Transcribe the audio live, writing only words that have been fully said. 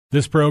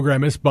This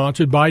program is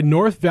sponsored by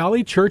North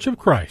Valley Church of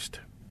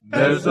Christ.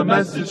 There's a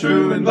message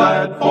true and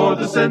glad for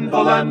the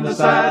sinful and the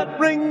sad.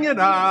 Ring it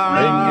out,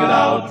 ring it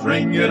out,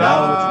 ring it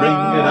out, ring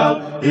it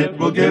out. It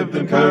will give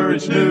them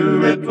courage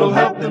new, it will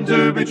help them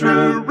to be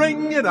true.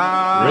 Ring it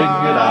out, ring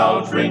it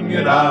out, ring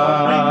it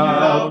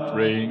out,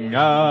 ring it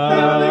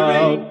out,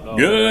 ring out.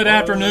 Good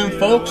afternoon,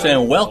 folks,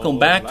 and welcome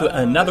back to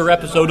another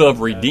episode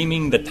of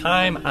Redeeming the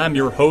Time. I'm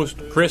your host,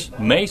 Chris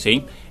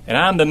Macy, and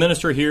I'm the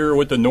minister here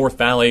with the North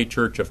Valley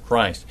Church of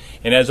Christ.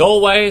 And as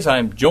always,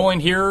 I'm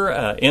joined here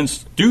in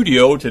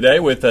studio today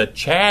with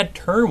Chad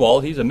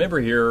Turnwald. He's a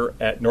member here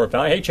at North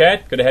Valley. Hey,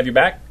 Chad, good to have you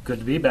back. Good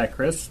to be back,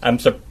 Chris. I'm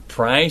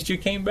surprised you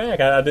came back.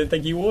 I didn't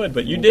think you would,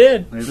 but you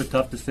did. It was a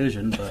tough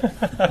decision,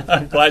 but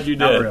I'm glad you did.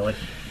 Not really.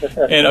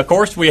 And, of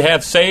course, we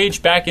have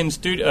Sage back in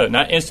studio,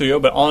 not in studio,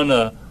 but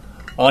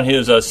on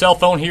his cell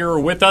phone here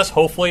with us.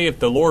 Hopefully, if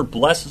the Lord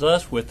blesses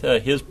us with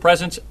his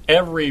presence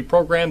every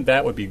program,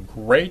 that would be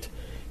great.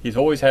 He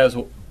always has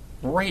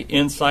great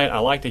insight. I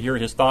like to hear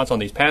his thoughts on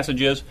these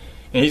passages,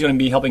 and he's going to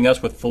be helping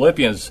us with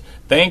Philippians.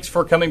 Thanks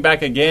for coming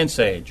back again,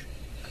 Sage.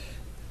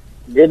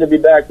 Good to be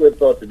back with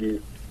both of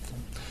you.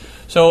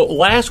 So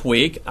last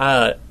week,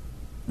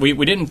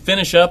 we didn't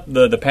finish up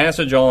the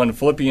passage on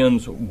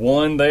Philippians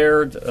 1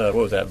 there. What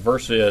was that?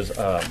 Verses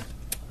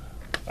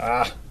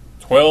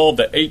 12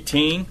 to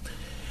 18.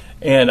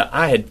 And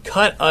I had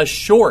cut us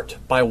short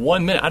by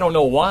 1 minute. I don't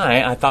know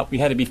why. I thought we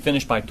had to be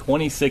finished by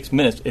 26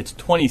 minutes. It's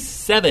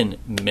 27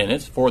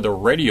 minutes for the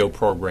radio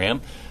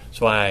program.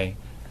 So I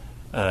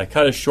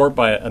cut us short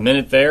by a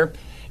minute there.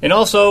 And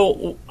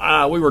also,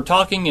 we were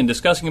talking and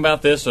discussing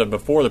about this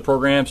before the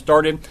program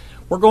started.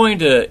 We're going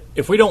to,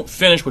 if we don't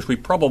finish, which we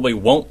probably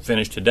won't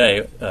finish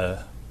today,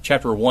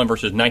 chapter 1,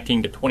 verses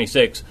 19 to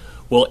 26,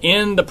 we'll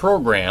end the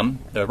program,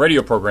 the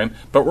radio program,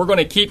 but we're going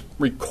to keep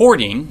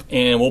recording,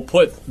 and we'll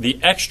put the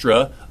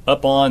extra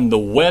up on the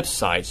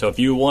website. So if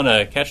you want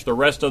to catch the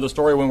rest of the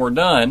story when we're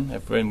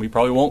done, and we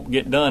probably won't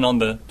get done on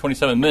the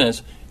 27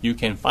 minutes, you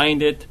can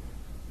find it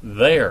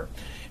there.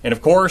 And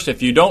of course,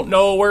 if you don't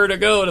know where to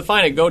go to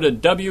find it, go to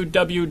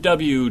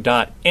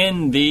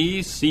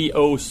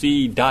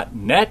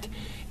www.ndcoc.net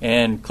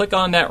and click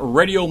on that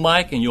radio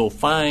mic, and you'll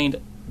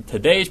find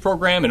today's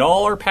program and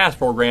all our past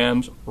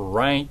programs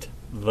right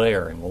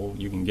there,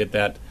 and you can get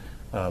that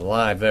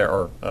live there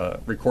or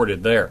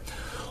recorded there.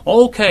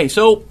 Okay,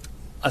 so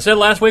I said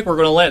last week we're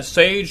going to let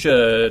Sage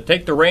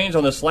take the reins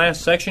on this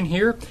last section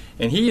here,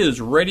 and he is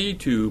ready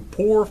to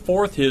pour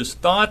forth his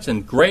thoughts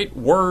and great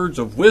words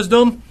of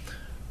wisdom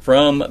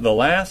from the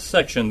last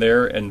section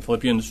there in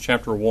Philippians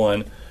chapter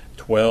 1,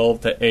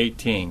 12 to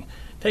 18.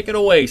 Take it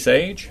away,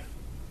 Sage.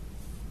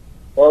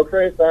 Well,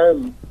 Chris,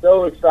 I'm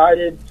so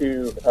excited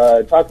to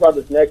talk about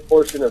this next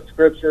portion of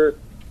Scripture.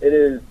 It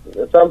is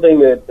something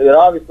that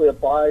obviously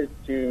applies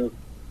to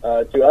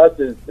us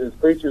as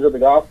preachers of the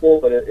gospel,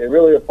 but it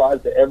really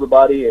applies to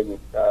everybody in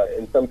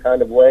some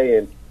kind of way.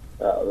 And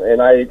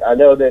I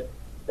know that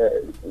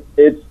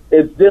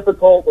it's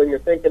difficult when you're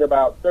thinking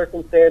about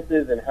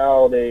circumstances and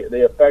how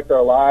they affect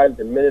our lives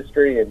and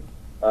ministry.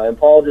 And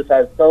Paul just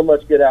has so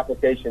much good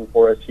application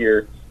for us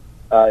here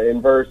in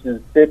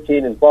verses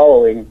 15 and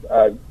following,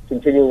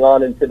 continuing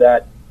on into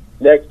that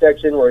next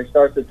section where he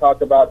starts to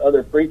talk about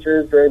other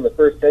preachers during the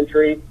first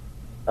century.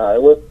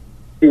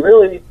 He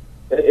really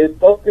is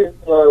focused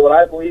on what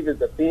I believe is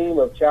the theme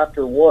of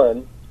chapter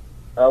 1.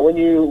 When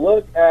you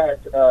look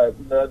at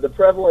the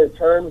prevalent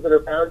terms that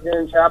are found here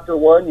in chapter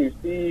 1, you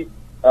see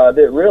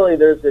that really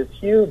there's this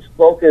huge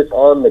focus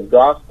on the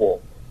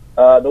gospel.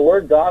 The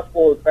word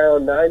gospel is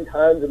found 9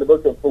 times in the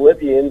book of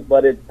Philippians,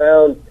 but it's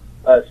found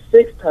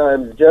 6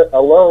 times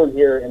alone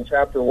here in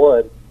chapter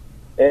 1.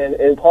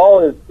 And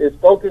Paul is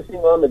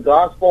focusing on the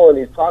gospel, and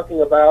he's talking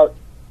about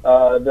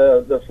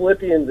the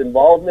Philippians'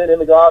 involvement in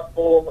the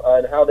gospel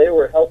and how they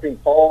were helping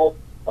Paul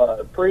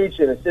preach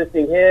and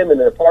assisting him and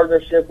their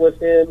partnership with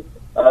him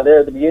there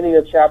at the beginning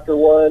of chapter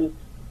 1.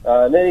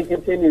 And then he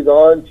continues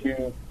on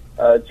to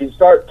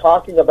start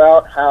talking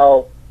about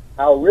how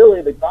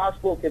really the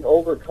gospel can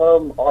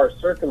overcome our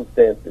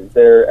circumstances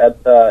there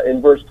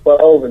in verse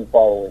 12 and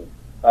following.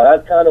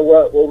 That's kind of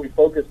what we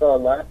focused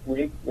on last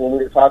week when we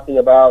were talking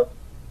about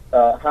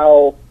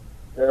how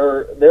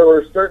there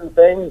were certain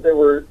things that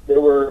were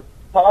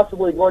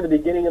possibly going to be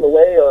getting in the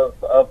way of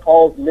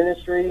Paul's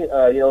ministry. He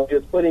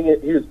was put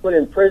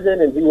in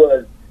prison, and he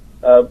was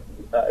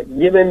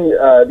given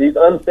these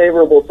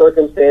unfavorable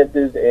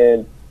circumstances.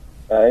 And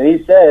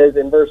he says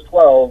in verse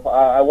 12,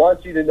 "I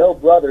want you to know,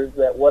 brothers,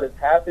 that what has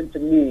happened to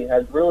me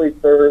has really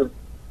served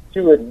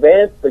to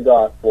advance the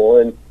gospel."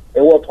 And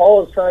what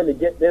Paul is trying to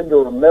get them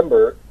to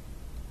remember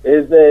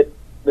is that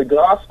the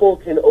gospel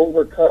can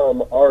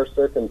overcome our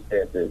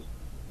circumstances.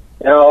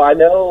 Now, I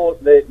know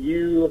that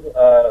you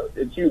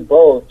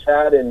both,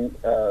 Chad and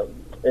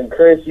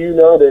Chris, you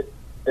know that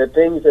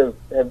things have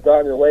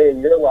gotten away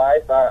in your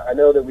life. I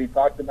know that we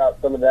talked about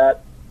some of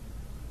that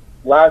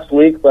last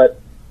week, but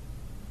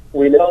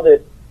we know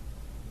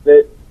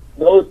that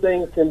those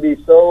things can be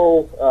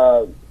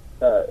so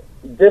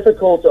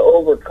difficult to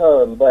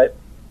overcome. But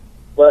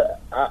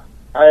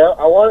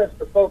I want us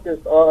to focus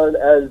on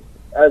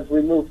as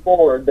we move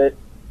forward that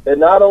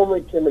not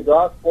only can the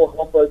gospel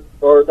help us,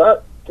 or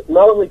not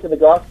only can the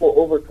gospel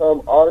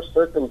overcome our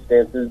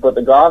circumstances, but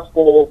the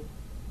gospel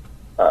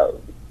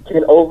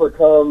can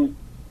overcome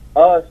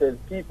us as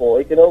people.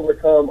 It can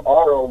overcome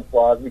our own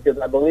flaws, because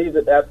I believe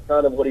that that's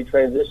kind of what he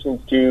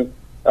transitions to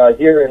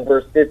here in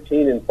verse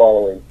 15 and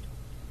following.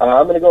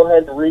 I'm going to go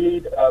ahead and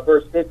read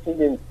verse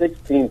 15 and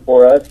 16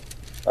 for us,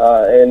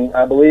 and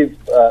I believe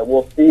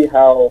we'll see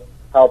how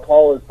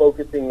Paul is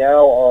focusing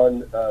now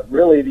on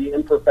really the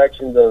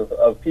imperfections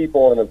of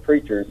people and of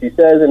preachers. He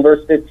says in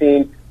verse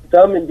 15,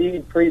 "Some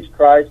indeed preach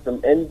Christ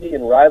from envy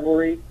and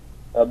rivalry,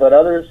 but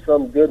others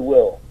from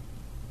goodwill.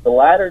 The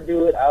latter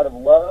do it out of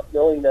love,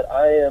 knowing that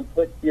I am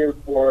put here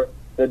for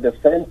the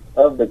defense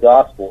of the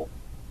gospel."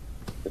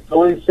 So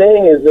what he's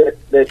saying is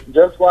that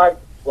just like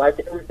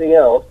everything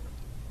else,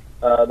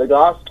 the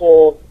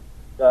gospel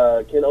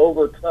can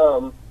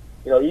overcome,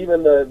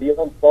 even the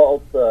own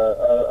faults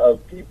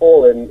of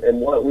people and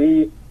what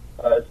we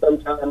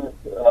sometimes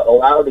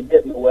allow to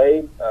get in the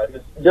way.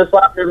 Just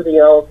like everything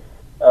else,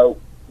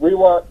 we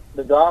want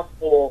the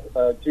gospel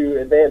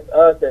to advance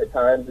us at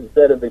times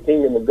instead of the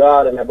kingdom of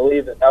God, and I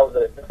believe that was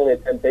definitely a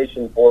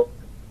temptation for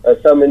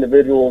some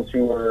individuals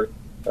who were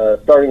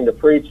starting to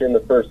preach in the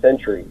first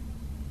century.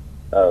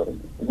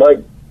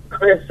 But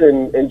Chris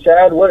and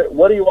Chad,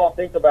 what do you all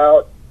think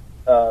about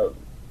the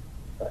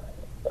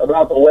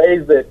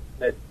ways that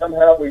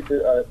somehow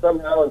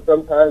and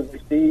sometimes we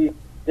see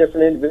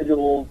different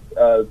individuals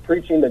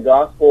preaching the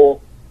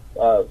gospel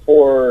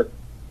for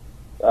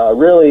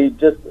really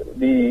just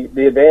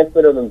the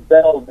advancement of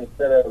themselves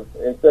instead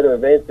of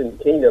advancing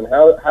the kingdom?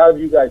 How have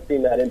you guys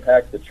seen that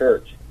impact the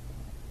church?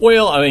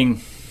 Well, I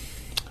mean,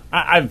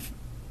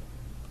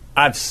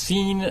 I've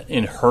seen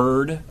and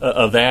heard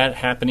of that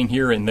happening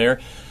here and there,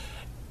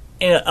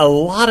 and a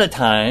lot of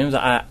times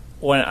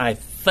when I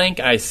think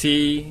I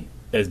see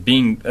as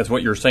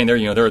what you're saying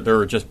there,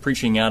 they're just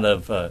preaching out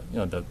of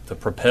to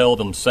propel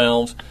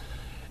themselves.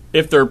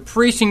 If they're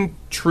preaching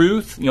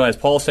truth, as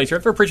Paul says here,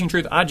 if they're preaching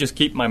truth, I just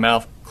keep my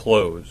mouth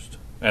closed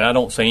and I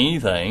don't say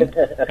anything,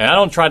 and I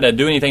don't try to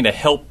do anything to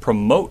help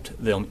promote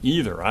them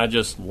either. I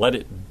just let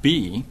it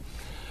be.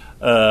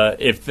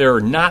 If they're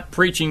not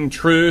preaching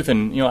truth,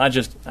 and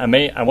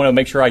I want to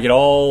make sure I get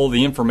all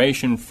the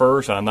information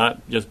first. I'm not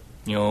just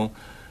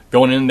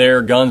going in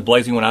there guns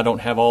blazing when I don't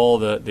have all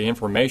the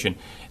information.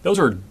 Those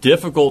are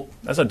difficult.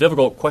 That's a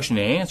difficult question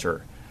to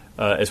answer.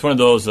 It's one of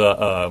those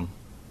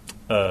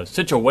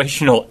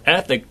situational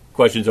ethic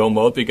questions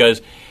almost,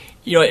 because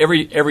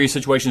every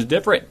situation is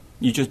different.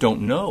 You just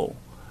don't know,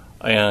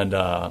 and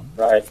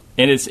right.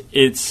 And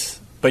it's.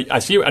 But I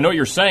know what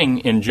you're saying.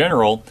 In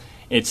general,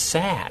 it's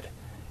sad.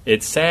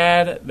 It's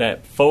sad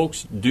that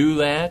folks do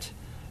that.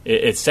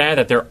 It's sad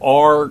that there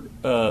are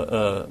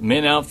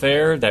men out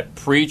there that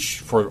preach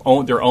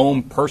for their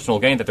own personal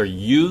gain, that they're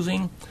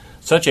using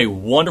such a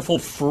wonderful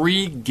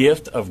free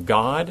gift of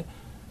God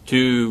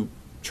to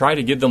try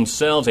to give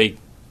themselves a,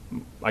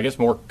 I guess,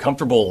 more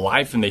comfortable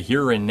life in the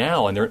here and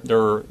now, and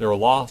they're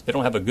lost. They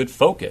don't have a good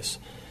focus,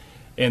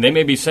 and they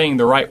may be saying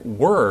the right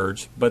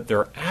words, but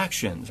their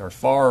actions are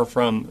far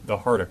from the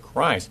heart of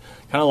Christ.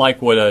 Kind of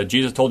like what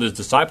Jesus told his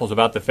disciples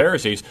about the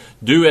Pharisees: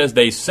 do as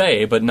they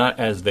say, but not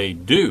as they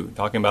do.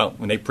 Talking about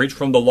when they preach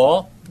from the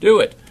law, do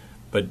it,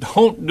 but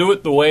don't do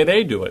it the way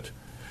they do it,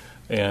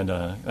 and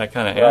that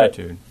kind of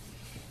attitude.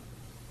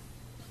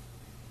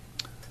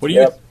 What do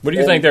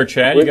you think there,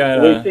 Chad?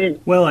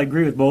 Well, I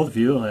agree with both of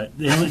you.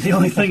 The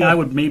only thing I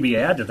would maybe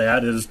add to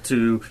that is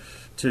to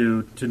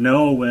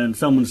know when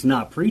someone's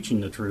not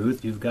preaching the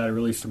truth. You've got to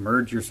really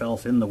submerge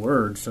yourself in the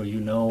Word, so you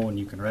know and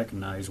you can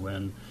recognize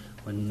when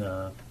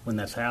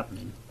that's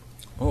happening.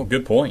 Oh,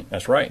 good point.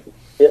 That's right.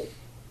 Yeah.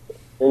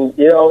 And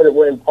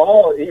when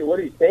Paul,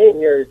 what he's saying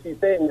here is he's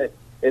saying that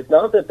it's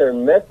not that their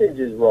message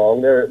is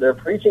wrong. They're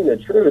preaching the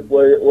truth.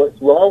 What's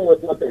wrong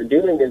with what they're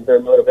doing is their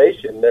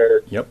motivation,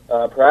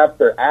 perhaps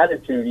their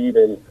attitude,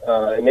 even,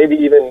 and maybe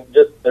even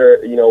just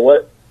their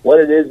what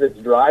it is that's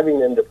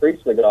driving them to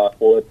preach the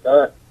gospel. It's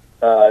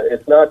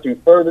not to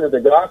further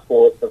the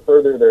gospel. It's to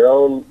further their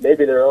own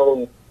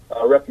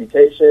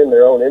reputation,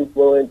 their own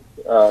influence,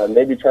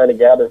 maybe trying to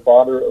gather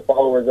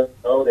followers of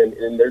their own.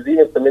 And there's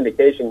even some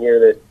indication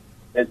here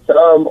that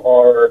some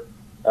are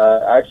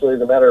actually,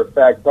 as a matter of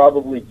fact,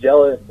 probably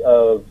jealous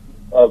of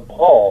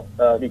Paul,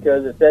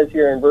 because it says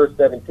here in verse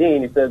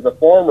 17, he says, "The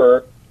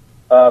former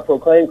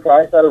proclaim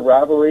Christ out of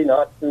rivalry,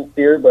 not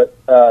sincere, but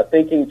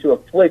thinking to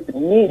afflict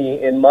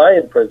me in my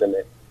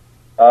imprisonment.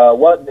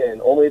 What then?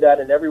 Only that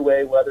in every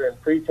way, whether in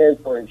pretense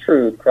or in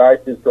truth,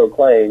 Christ is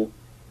proclaimed,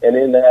 and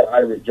in that I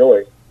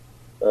rejoice."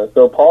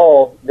 So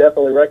Paul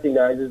definitely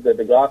recognizes that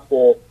the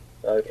gospel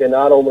can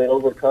not only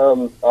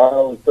overcome our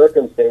own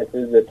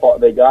circumstances,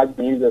 that God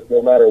can use us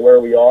no matter where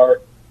we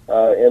are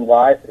in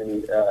life,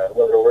 and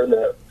whether we're in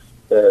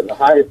the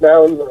highest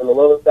mountains or in the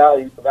lowest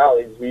valleys,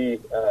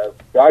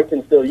 God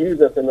can still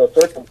use us in those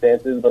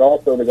circumstances, but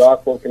also the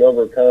gospel can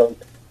overcome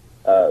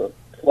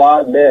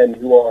flawed men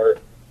who are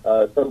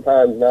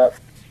sometimes not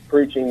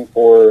preaching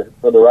for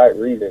the right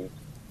reasons.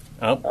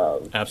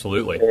 Oh,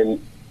 absolutely.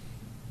 And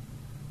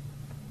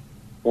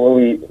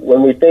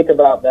when we think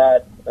about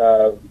that,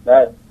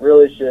 that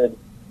really should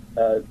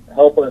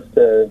help us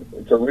to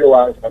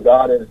realize how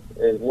God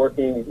is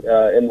working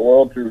in the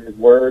world through His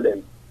Word,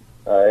 and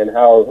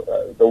how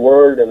the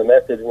Word and the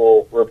message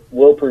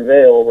will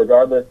prevail,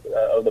 regardless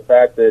of the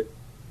fact that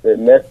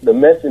the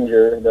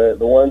messenger,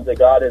 the ones that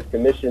God has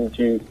commissioned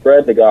to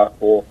spread the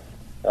gospel,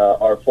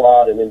 are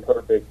flawed and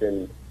imperfect,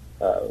 and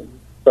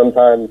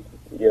sometimes,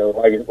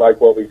 like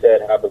what we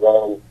said, have the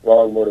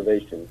wrong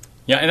motivation.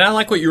 Yeah, and I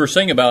like what you were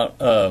saying about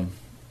the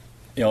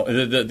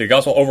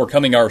gospel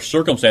overcoming our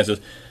circumstances.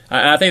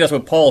 I think that's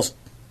what Paul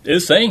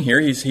is saying here.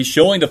 He's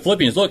showing the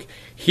Philippians, look,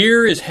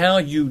 here is how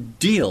you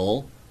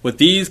deal with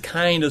these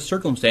kind of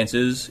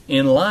circumstances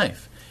in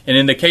life. And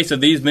in the case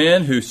of these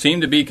men who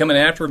seem to be coming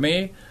after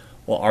me,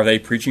 well, are they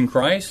preaching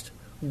Christ?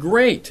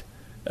 Great.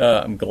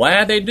 I'm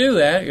glad they do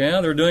that.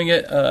 They're doing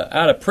it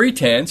out of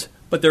pretense,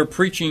 but they're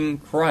preaching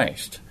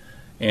Christ.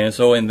 And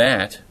so in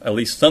that, at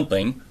least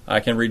something,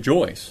 I can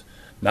rejoice.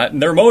 Not in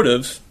their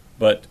motives,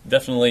 but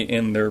definitely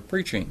in their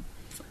preaching.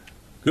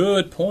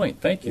 Good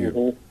point. Thank you.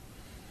 Mm-hmm.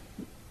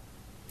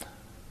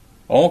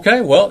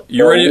 Okay, well,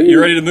 you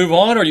ready to move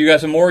on, or you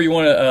got some more you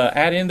want to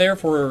add in there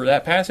for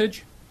that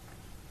passage?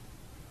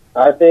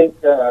 I think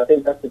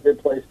that's a good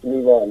place to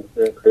move on,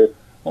 Chris.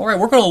 All right,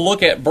 we're going to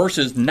look at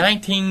verses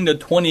 19 to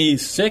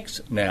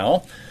 26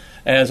 now,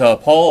 as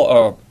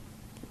Paul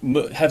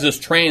has this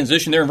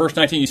transition there in verse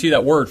 19. You see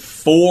that word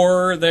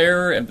 "for"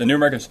 there at the New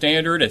American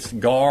Standard. It's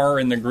 "gar"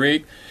 in the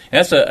Greek. And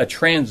that's a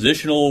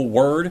transitional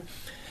word.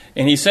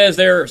 And he says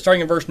there,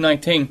 starting in verse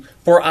 19,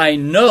 "For I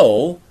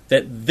know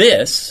that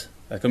this,"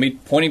 that's going to be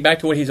pointing back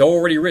to what he's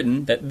already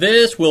written, "that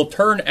this will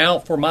turn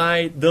out for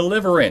my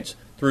deliverance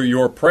through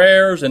your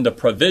prayers and the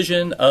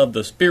provision of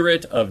the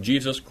Spirit of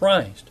Jesus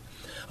Christ,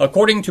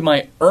 according to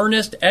my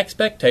earnest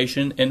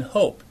expectation and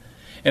hope.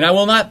 And I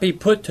will not be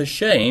put to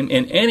shame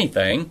in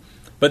anything,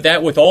 but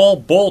that with all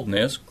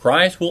boldness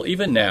Christ will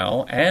even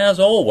now, as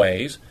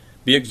always,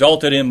 be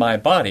exalted in my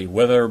body,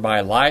 whether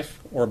by life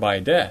or by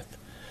death.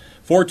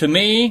 For to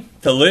me,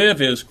 to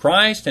live is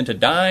Christ, and to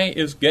die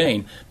is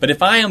gain. But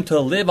if I am to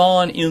live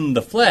on in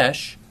the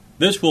flesh,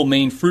 this will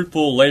mean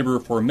fruitful labor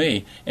for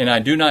me, and I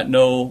do not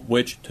know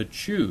which to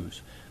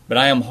choose. But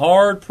I am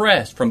hard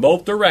pressed from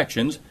both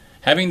directions,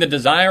 having the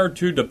desire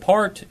to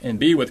depart and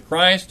be with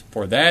Christ,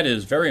 for that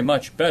is very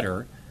much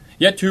better.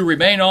 Yet to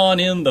remain on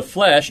in the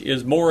flesh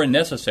is more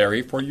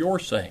necessary for your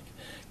sake.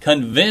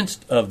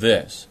 Convinced of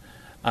this,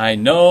 I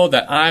know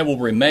that I will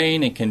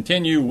remain and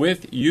continue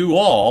with you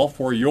all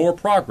for your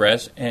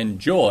progress and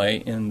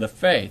joy in the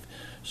faith,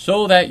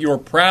 so that your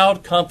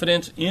proud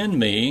confidence in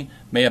me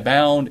may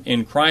abound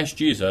in Christ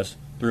Jesus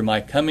through my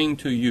coming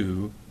to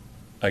you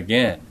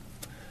again.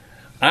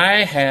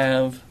 I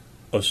have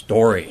a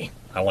story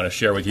I want to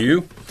share with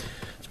you.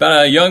 It's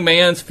about a young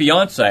man's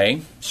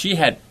fiancée. She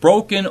had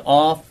broken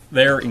off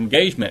their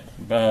engagement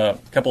a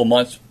couple of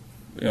months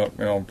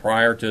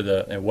prior to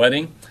the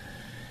wedding.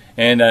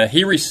 And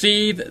he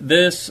received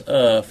this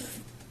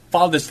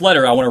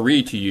letter I want to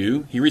read to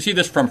you. He received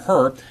this from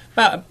her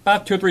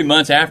about 2 or 3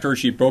 months after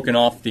she'd broken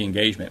off the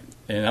engagement.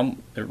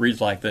 And it reads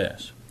like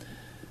this.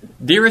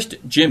 Dearest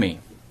Jimmy,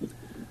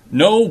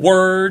 no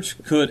words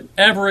could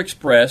ever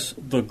express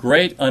the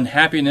great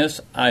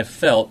unhappiness I've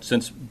felt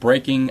since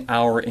breaking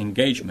our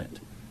engagement.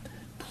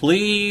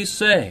 Please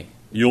say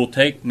you'll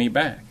take me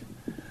back.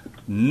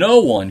 No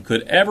one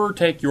could ever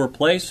take your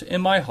place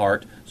in my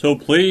heart, so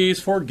please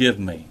forgive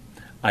me.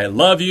 I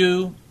love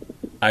you,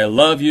 I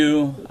love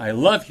you, I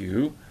love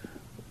you.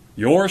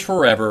 Yours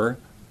forever,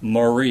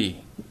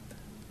 Marie.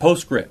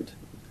 Postscript.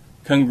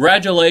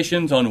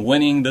 Congratulations on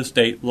winning the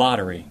state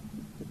lottery.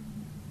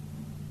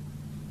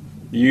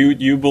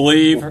 You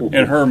believe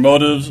in her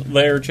motives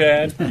there,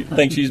 Chad? You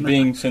think she's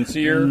being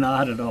sincere?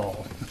 Not at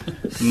all.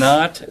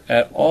 Not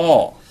at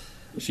all.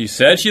 She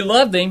said she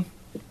loved him.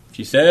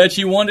 She said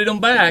she wanted him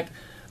back.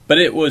 But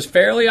it was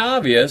fairly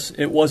obvious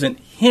it wasn't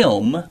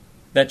him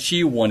that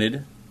she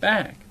wanted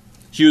back.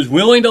 She was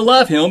willing to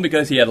love him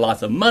because he had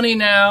lots of money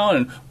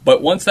now,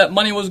 but once that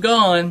money was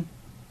gone,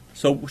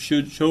 so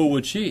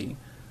would she.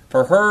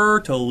 For her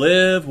to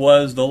live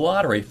was the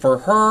lottery. For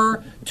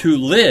her to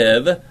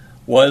live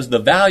was the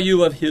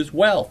value of his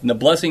wealth and the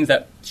blessings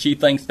that she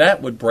thinks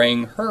that would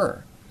bring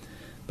her.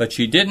 But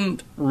she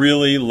didn't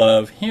really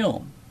love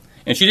him.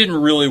 And she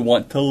didn't really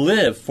want to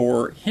live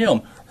for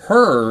him.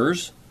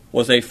 Hers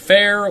was a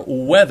fair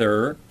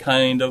weather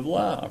kind of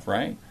love,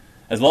 right?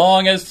 As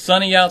long as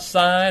sunny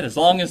outside, as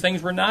long as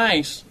things were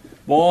nice,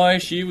 boy,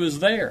 she was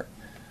there.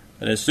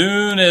 But as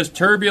soon as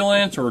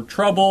turbulence or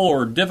trouble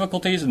or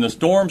difficulties and the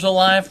storms of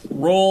life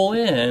roll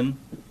in,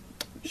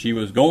 she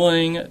was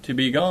going to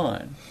be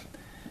gone.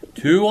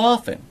 Too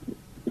often,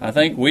 I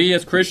think we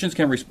as Christians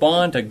can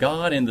respond to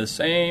God in the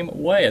same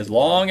way. As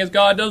long as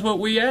God does what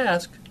we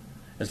ask,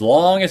 as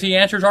long as He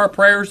answers our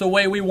prayers the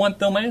way we want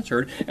them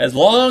answered, as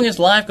long as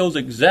life goes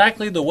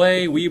exactly the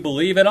way we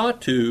believe it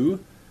ought to,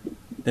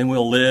 then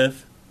we'll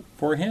live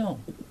for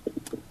Him.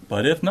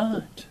 But if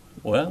not,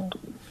 well...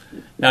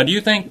 Now, do you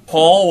think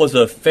Paul was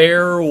a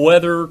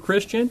fair-weather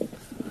Christian?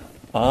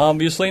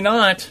 Obviously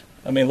not.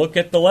 I mean, look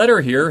at the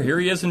letter here. Here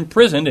he is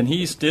imprisoned, and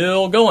he's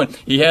still going.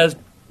 He has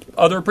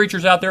other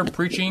preachers out there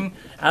preaching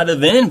out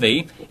of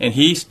envy, and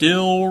he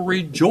still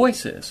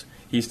rejoices.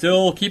 He's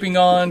still keeping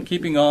on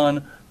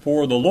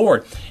for the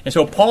Lord. And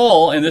so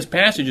Paul, in this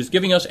passage, is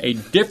giving us a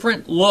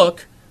different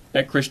look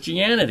at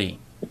Christianity.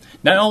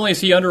 Not only is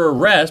he under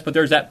arrest, but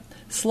there's that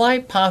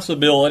slight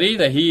possibility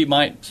that he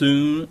might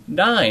soon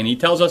die. And he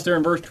tells us there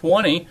in verse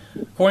 20,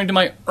 according to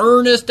my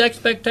earnest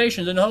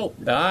expectations and hope,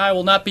 that I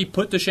will not be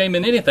put to shame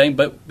in anything,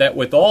 but that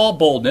with all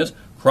boldness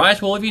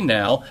Christ will even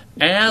now,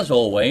 as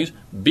always,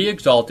 be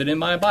exalted in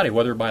my body,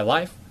 whether by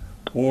life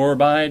or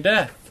by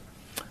death.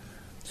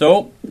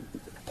 So,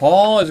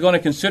 Paul is going to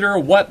consider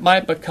what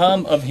might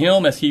become of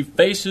him as he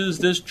faces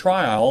this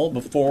trial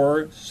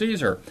before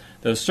Caesar.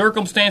 The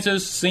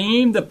circumstances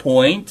seem to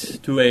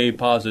point to a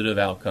positive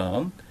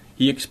outcome.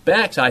 He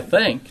expects, I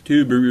think,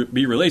 to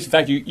be released. In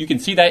fact, you can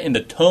see that in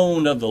the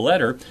tone of the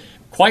letter.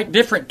 Quite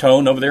different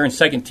tone over there in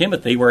 2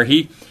 Timothy, where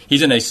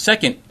he's in a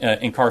second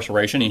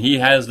incarceration, and he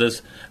has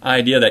this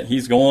idea that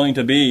he's going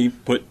to be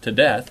put to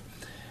death.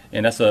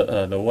 And that's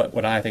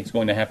what I think is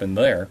going to happen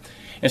there.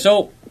 And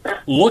so,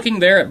 looking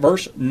there at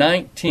verse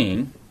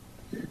 19,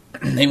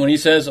 and when he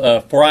says,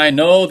 "For I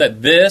know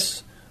that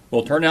this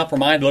will turn out for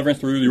my deliverance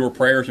through your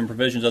prayers and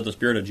provisions of the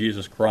Spirit of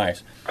Jesus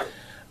Christ."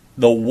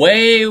 The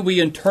way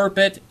we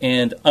interpret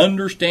and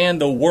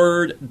understand the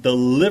word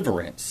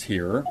deliverance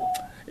here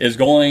is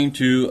going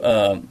to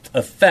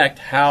affect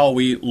how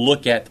we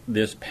look at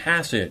this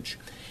passage.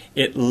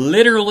 It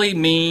literally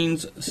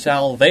means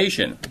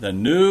salvation. The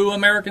New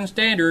American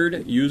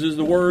Standard uses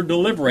the word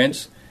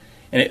deliverance,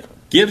 and it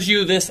gives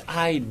you this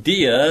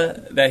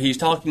idea that he's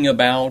talking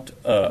about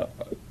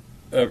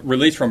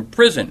release from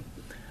prison.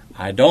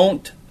 I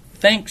don't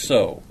think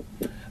so.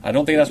 I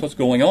don't think that's what's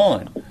going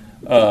on.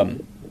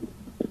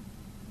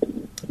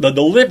 The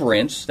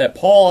deliverance that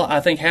Paul, I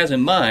think, has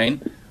in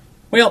mind,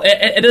 well,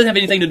 it doesn't have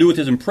anything to do with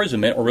his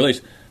imprisonment or release.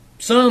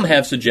 Some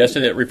have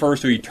suggested it refers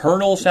to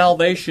eternal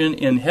salvation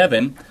in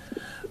heaven,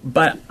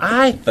 but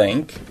I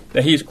think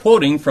that he's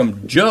quoting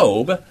from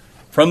Job.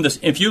 From this,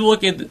 if you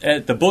look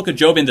at the book of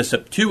Job in the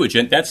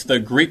Septuagint, that's the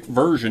Greek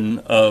version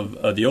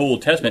of the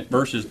Old Testament,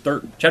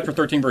 chapter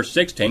 13, verse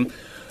 16.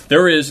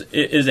 There is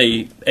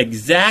a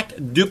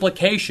exact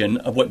duplication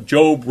of what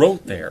Job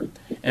wrote there,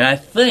 and I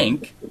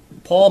think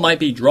Paul might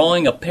be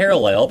drawing a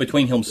parallel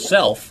between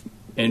himself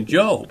and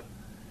Job.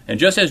 And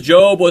just as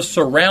Job was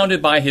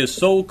surrounded by his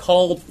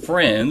so-called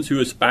friends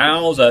who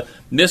espouse a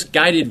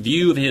misguided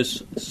view of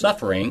his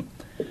suffering,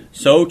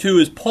 so too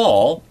is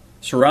Paul,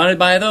 surrounded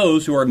by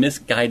those who are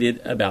misguided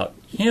about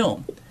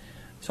him.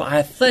 So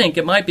I think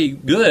it might be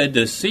good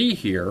to see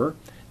here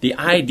the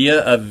idea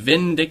of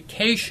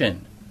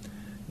vindication.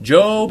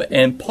 Job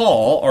and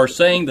Paul are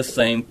saying the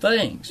same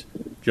things.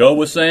 Job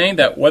was saying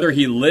that whether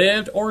he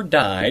lived or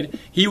died,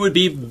 he would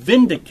be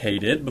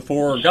vindicated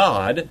before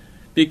God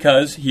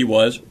because he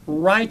was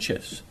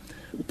righteous.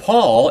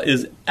 Paul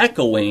is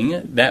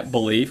echoing that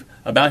belief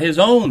about his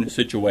own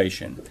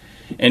situation.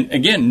 And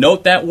again,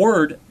 note that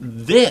word,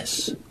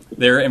 this,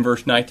 there in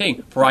verse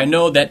 19. For I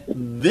know that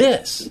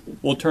this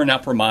will turn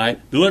out for my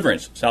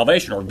deliverance,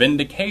 salvation, or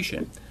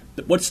vindication.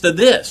 What's the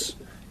this?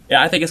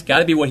 Yeah, I think it's got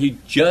to be what he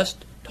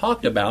just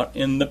talked about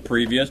in the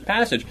previous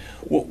passage.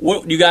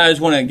 What you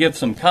guys want to give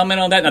some comment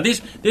on that? Now,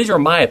 these are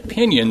my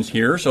opinions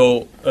here,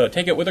 so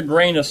take it with a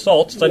grain of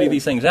salt, study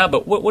these things out.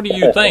 But what do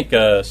you think,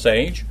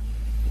 Sage?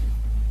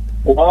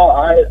 Well,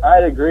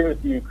 I'd agree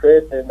with you,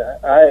 Chris, and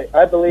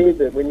I believe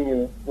that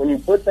when you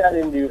put that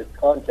into its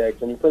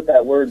context, when you put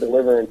that word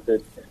deliverance,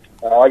 that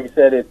like you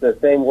said, it's the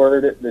same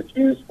word that's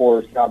used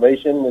for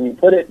salvation. When you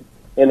put it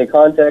in the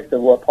context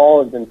of what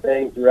Paul has been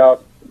saying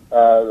throughout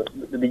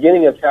the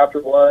beginning of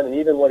chapter 1, and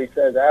even what he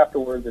says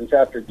afterwards in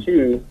chapter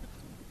 2,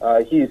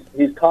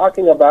 he's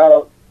talking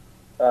about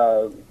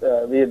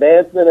the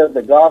advancement of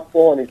the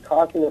gospel, and he's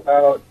talking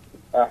about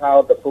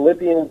how the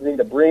Philippians need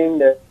to bring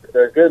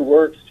their good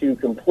works to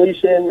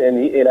completion,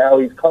 and how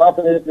he's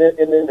confident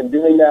in them in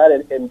doing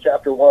that in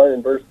chapter 1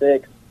 and verse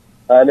 6.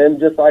 And then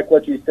just like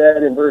what you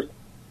said in verse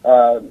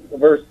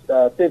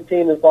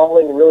 15 and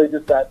following, and really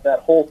just that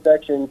whole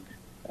section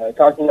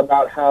talking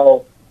about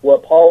how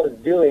what Paul is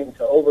doing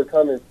to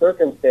overcome his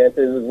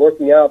circumstances is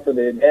working out for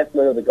the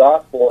advancement of the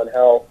gospel, and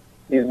how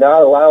he's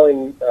not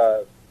allowing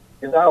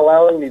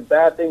these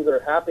bad things that are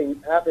happening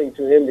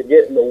to him to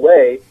get in the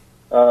way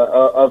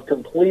of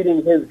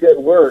completing his good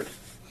works.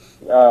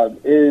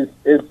 Is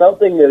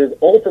something that is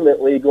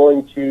ultimately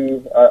going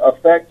to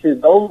affect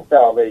his own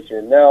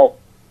salvation. Now,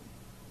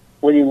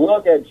 when you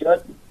look at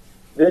just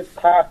this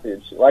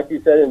passage, like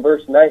you said in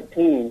verse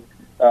 19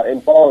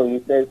 and following, he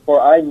says, "For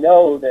I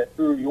know that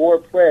through your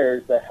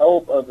prayers, the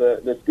help of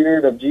the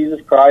Spirit of Jesus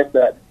Christ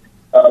that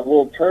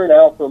will turn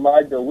out for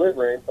my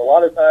deliverance." A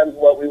lot of times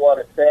what we want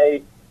to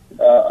say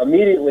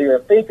immediately or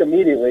think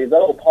immediately,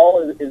 though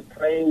Paul is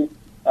praying,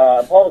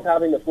 Paul is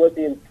having the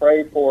Philippians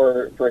pray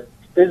for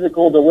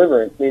physical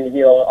deliverance. I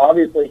mean,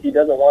 obviously he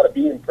doesn't want to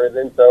be in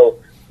prison, so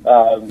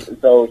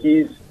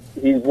he's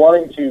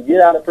wanting to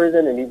get out of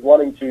prison, and he's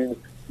wanting to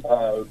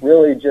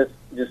really just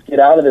get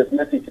out of this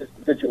messy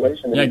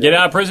situation. Yeah, get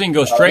out of prison and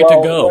go straight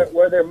to go.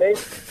 Where there may...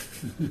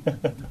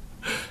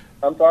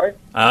 I'm sorry?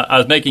 I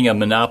was making a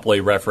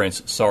Monopoly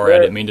reference. Sorry, I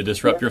didn't mean to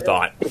disrupt your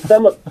thought.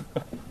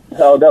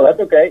 No, that's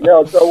okay.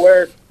 No, so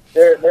where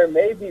there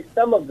may be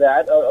some of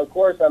that. Of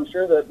course, I'm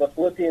sure that the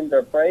Philippians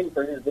are praying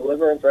for his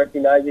deliverance,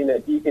 recognizing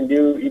that he can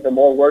do even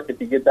more work if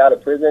he gets out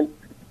of prison.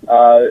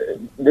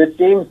 This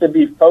seems to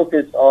be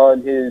focused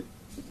on his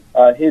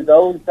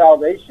own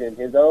salvation,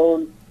 his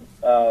own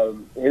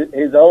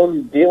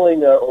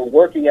dealing or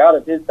working out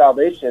of his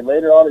salvation.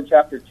 Later on in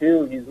chapter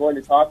 2, he's going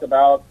to talk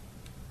about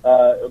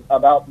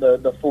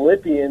the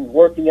Philippians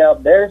working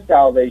out their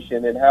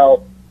salvation, and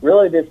how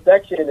really this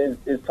section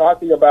is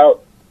talking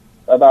about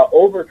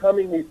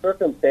overcoming these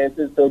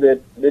circumstances so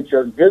that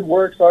your good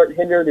works aren't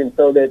hindered, and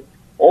so that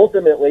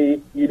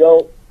ultimately you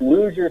don't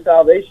lose your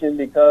salvation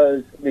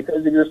because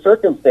of your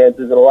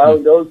circumstances, and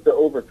allowing those to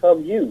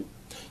overcome you.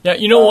 Yeah,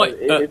 you know what?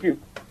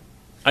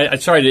 I'm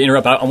sorry to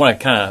interrupt. I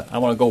want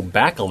to go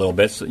back a little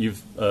bit. So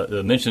you've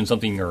mentioned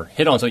something or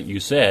hit on something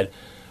you said,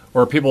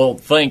 where people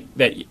think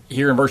that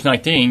here in verse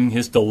 19,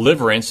 his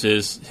deliverance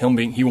is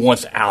he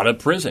wants out of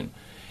prison,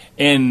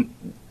 and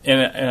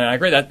I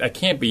agree that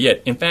can't be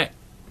it. In fact,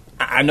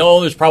 I know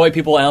there's probably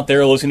people out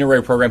there listening to a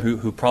radio program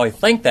who probably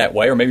think that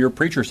way, or maybe your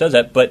preacher says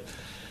that, but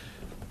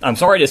I'm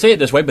sorry to say it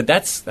this way, but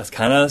that's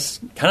kind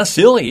of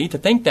silly to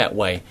think that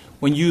way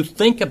when you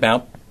think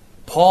about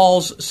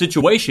Paul's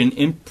situation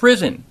in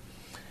prison.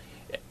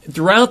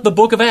 Throughout the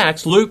book of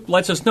Acts, Luke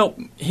lets us know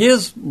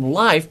his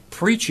life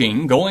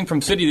preaching, going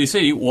from city to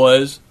city,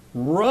 was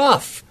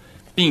rough.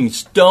 Being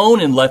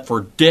stoned and left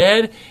for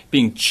dead,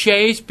 being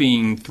chased,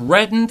 being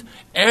threatened,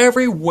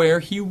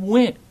 everywhere he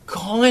went,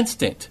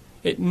 constant.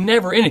 It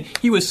never ended.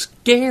 He was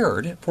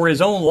scared for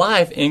his own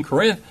life in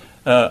Corinth,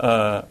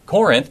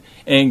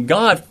 and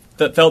God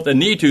felt the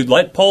need to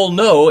let Paul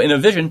know in a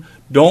vision,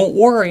 don't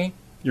worry,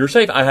 you're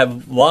safe. I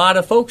have a lot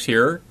of folks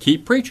here.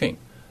 Keep preaching.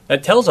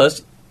 That tells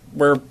us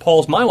where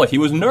Paul's mind was. He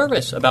was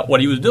nervous about what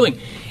he was doing.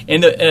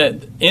 And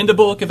in the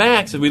book of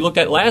Acts, as we looked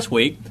at last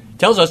week,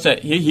 tells us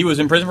that he was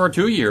in prison for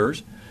 2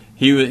 years.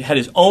 He had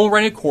his own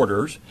rented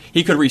quarters.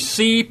 He could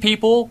receive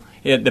people.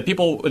 The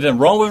people in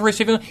Rome was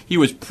receiving him. He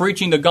was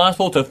preaching the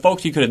gospel to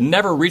folks he could have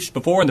never reached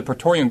before in the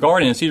Praetorian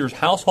Guard and in Caesar's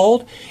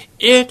household.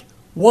 It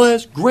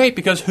was great,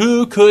 because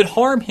who could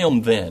harm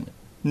him then?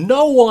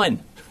 No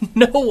one.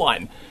 No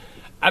one.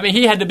 I mean,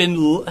 he had to have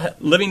been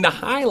living the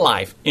high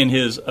life in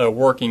his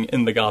working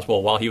in the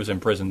gospel while he was in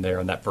prison there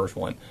in that first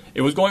one.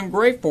 It was going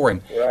great for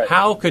him. Right.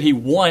 How could he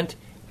want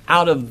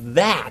out of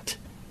that?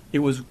 It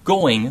was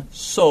going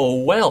so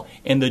well,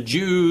 and the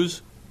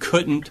Jews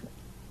couldn't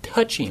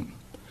touch him.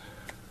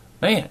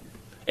 Man.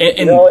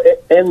 And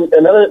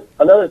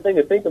another thing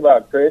to think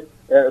about, Chris.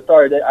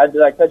 Sorry, did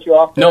I cut you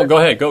off there? No, go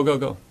ahead.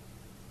 Go.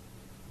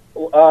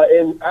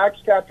 In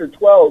Acts chapter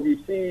 12,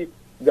 you see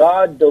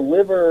God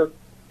deliver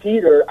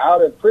Peter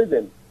out of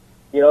prison.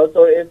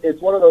 So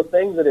it's one of those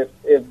things that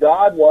if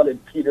God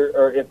wanted Peter,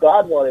 or if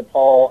God wanted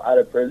Paul out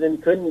of prison,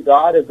 couldn't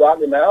God have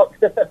gotten him out?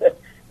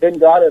 Couldn't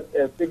God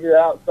have figured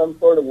out some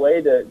sort of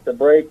way to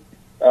break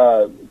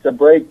Paul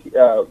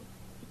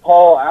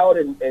out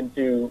and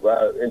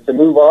to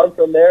move on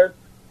from there?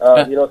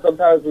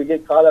 Sometimes we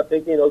get caught up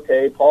thinking,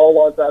 okay, Paul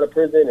wants out of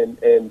prison,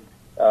 and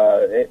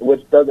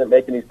which doesn't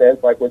make any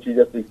sense, like what you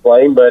just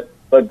explained. But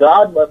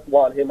God must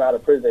want him out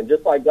of prison,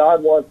 just like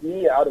God wants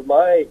me out of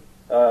my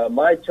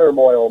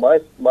turmoil, my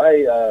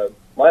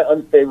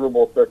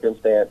unfavorable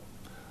circumstance.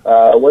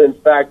 When in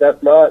fact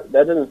that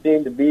doesn't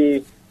seem to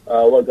be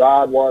what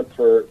God wants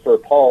for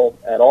Paul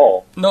at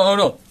all.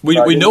 No.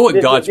 We know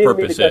what God's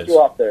purpose is. You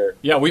off there.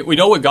 Yeah, we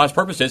know what God's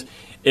purpose is.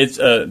 It's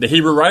the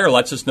Hebrew writer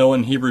lets us know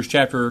in Hebrews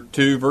chapter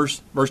 2,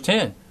 verse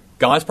 10.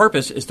 God's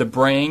purpose is to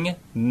bring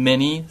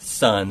many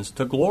sons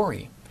to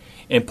glory.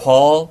 And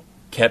Paul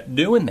kept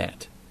doing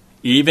that,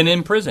 even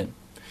in prison.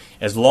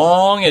 As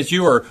long as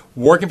you are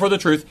working for the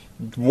truth,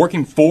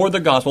 working for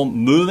the gospel,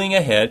 moving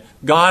ahead,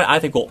 God, I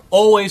think, will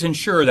always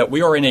ensure that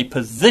we are in a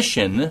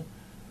position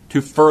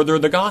to further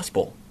the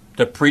gospel,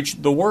 to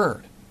preach the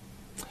word.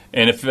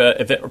 And if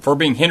we're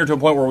being hindered to a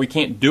point where we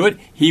can't do it,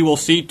 He will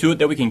see to it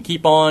that we can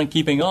keep on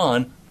keeping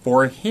on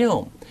for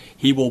Him.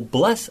 He will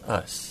bless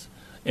us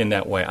in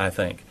that way, I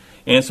think.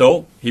 And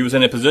so he was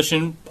in a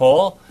position,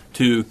 Paul,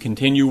 to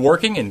continue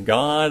working, and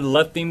God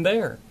left him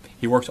there.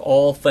 He works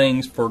all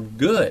things for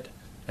good.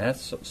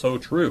 That's so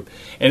true.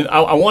 And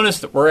I want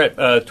us, we're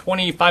at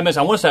 25 minutes,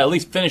 I want us to at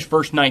least finish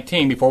verse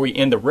 19 before we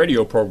end the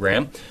radio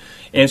program.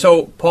 And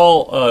so,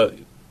 Paul,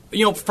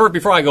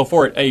 before I go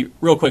forward, a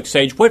real quick,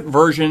 Sage, what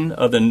version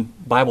of the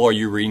Bible are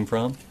you reading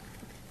from?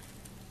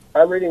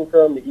 I'm reading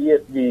from the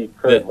ESV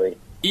currently.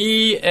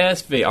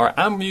 ESV. All right,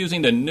 I'm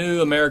using the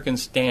New American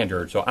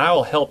Standard, so I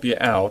will help you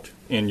out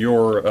in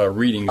your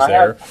readings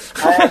there.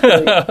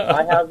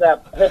 I have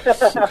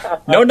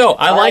that. No,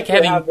 I like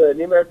having. I have the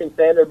New American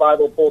Standard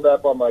Bible pulled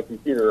up on my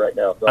computer right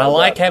now. So I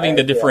like having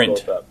the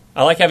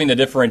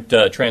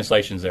different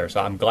translations there. So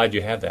I'm glad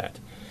you have that.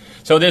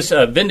 So this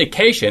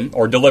vindication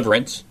or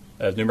deliverance,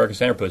 as New American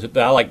Standard puts it,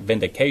 but I like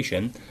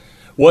vindication,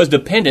 was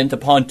dependent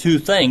upon two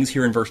things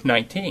here in verse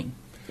 19.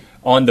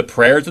 On the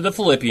prayers of the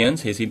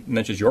Philippians, as he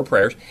mentions your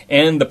prayers,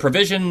 and the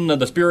provision of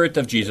the Spirit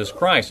of Jesus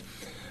Christ.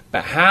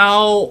 But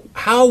how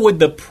would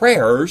the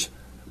prayers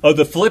of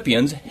the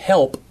Philippians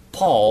help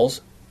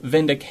Paul's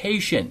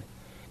vindication?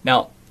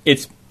 Now,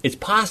 it's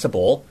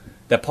possible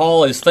that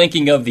Paul is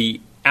thinking of the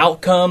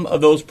outcome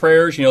of those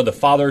prayers, the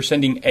Father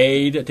sending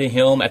aid to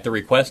him at the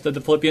request of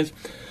the Philippians.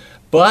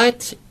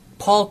 But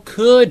Paul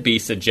could be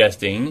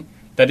suggesting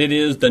that it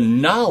is the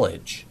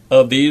knowledge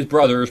of these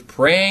brothers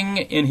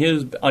praying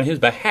on his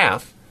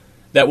behalf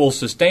that will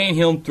sustain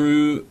him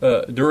through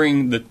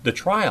during the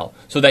trial,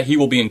 so that he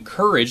will be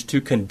encouraged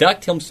to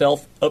conduct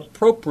himself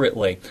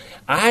appropriately.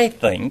 I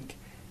think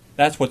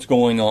that's what's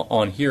going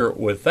on here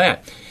with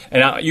that.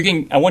 And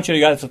I want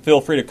you guys to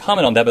feel free to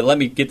comment on that, but let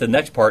me get to the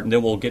next part, and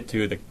then we'll get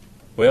to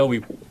we'll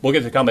get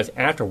to the comments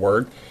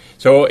afterward.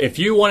 So if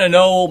you want to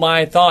know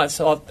my thoughts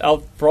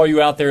for all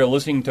you out there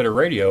listening to the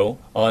radio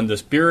on the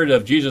Spirit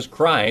of Jesus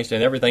Christ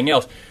and everything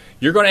else,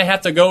 you're going to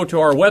have to go to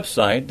our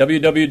website,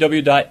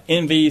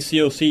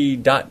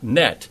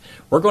 www.nvcoc.net.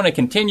 We're going to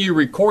continue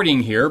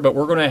recording here, but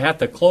we're going to have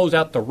to close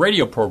out the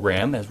radio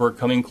program as we're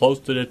coming close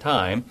to the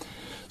time.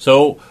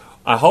 So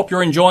I hope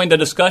you're enjoying the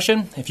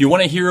discussion. If you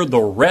want to hear the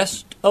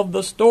rest of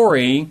the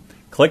story,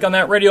 click on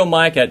that radio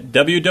mic at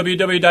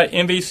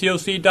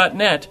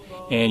www.nvcoc.net,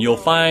 and you'll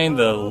find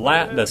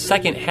the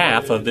second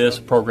half of this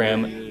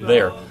program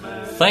there.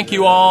 Thank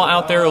you all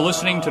out there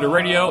listening to the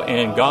radio,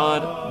 and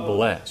God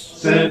bless.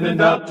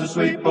 Sending out to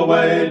sweep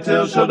away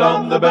till shall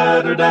dawn the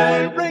better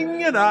day.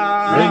 Ring it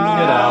out, ring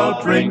it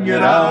out, ring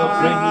it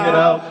out, ring it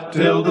out,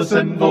 till the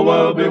sinful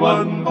world be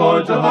won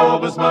for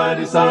Jehovah's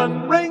mighty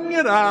Son. Ring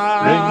it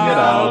out, ring it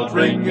out,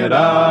 ring it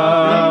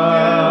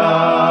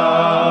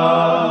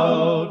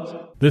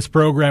out. This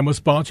program was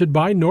sponsored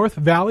by North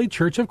Valley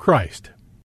Church of Christ.